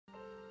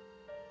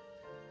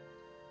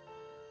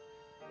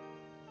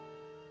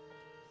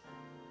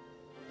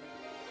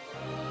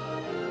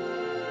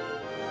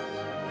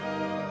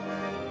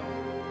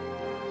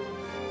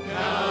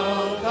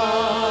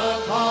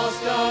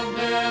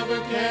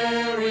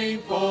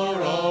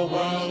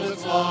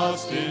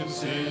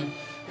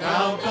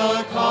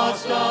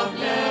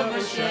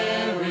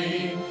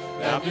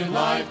that new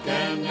life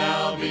can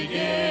now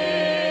begin.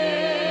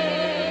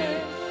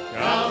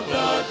 Count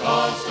the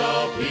cost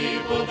of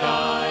people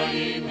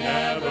dying,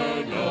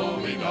 never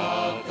knowing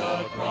of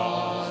the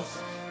cross.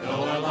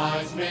 Though our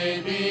lives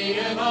may be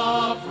an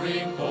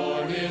offering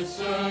for his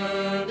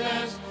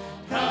service,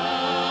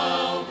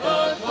 count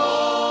the cost.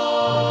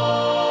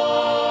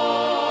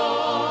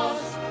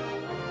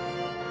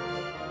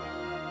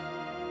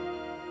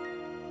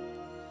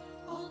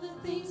 All the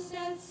things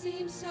that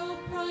seem so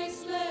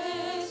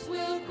priceless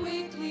will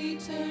quickly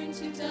turn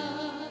to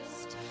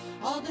dust.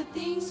 All the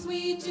things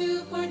we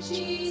do for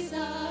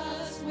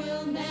Jesus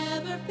will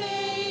never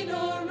fade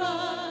or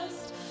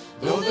rust.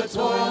 Though the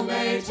toil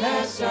may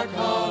test our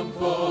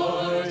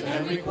comfort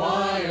and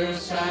require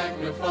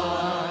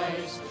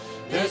sacrifice,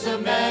 there's a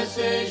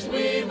message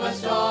we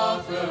must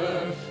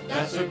offer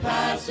that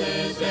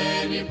surpasses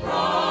any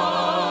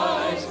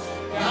price.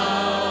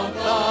 Count the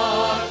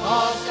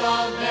cost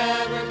of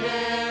never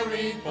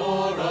caring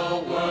for a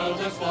world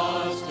that's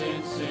lost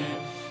in sin.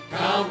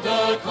 Count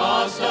the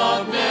cost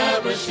of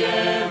never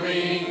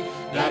sharing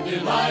that new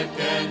life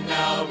can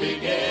now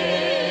begin.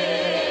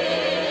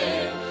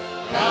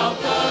 Count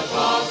the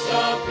cost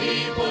of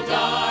people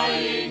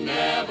dying,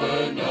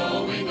 never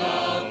knowing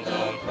of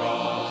the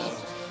cross.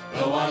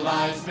 Though our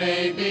lives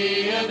may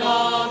be an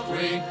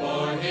offering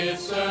for his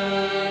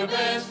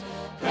service,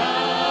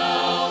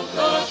 count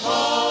the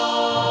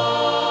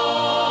cost.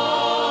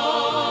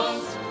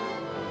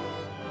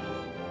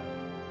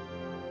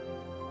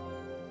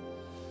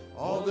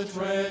 All the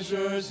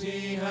treasures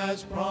he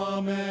has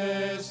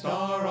promised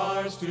are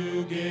ours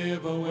to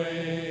give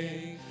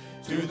away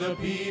to the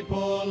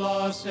people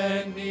lost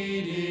and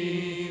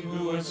needy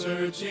who are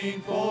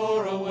searching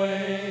for a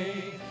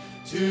way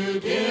to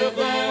give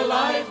their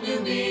life new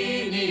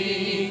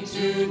meaning,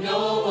 to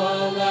know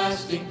a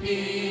lasting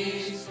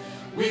peace.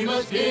 We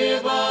must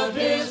give of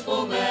his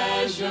full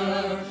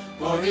measure,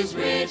 for his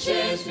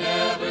riches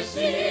never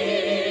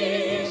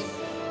cease.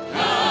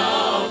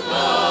 Count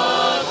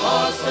the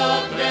cost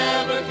of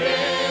never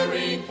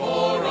caring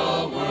for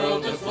a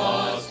world that's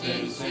lost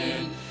in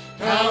sin.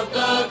 Count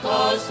the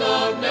cost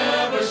of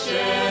never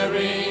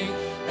sharing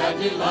that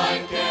new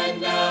life can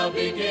now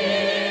begin.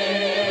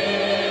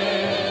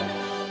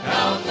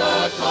 Count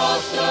the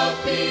cost of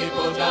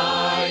people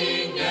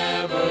dying,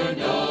 never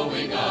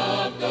knowing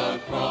of the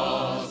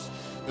cross.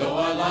 Though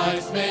our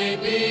lives may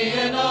be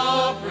an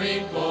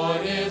offering for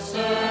his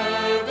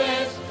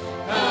service,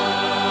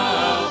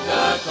 count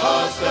the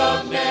cost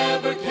of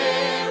never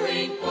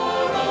caring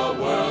for a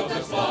world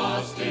that's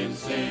lost in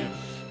sin.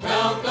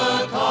 Count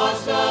the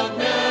cost of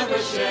never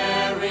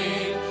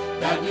sharing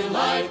that new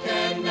life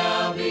can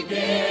now begin.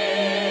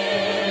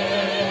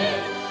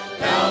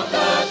 Count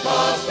the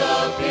cost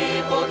of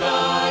people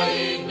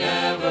dying,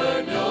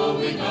 never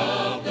knowing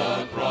of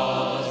the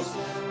cross.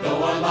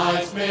 Though our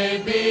lives may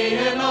be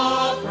an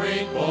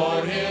offering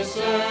for his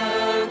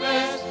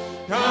service,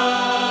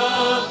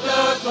 count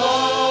the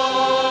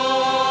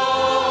cost.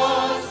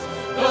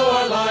 Though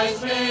our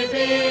lives may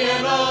be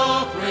an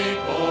offering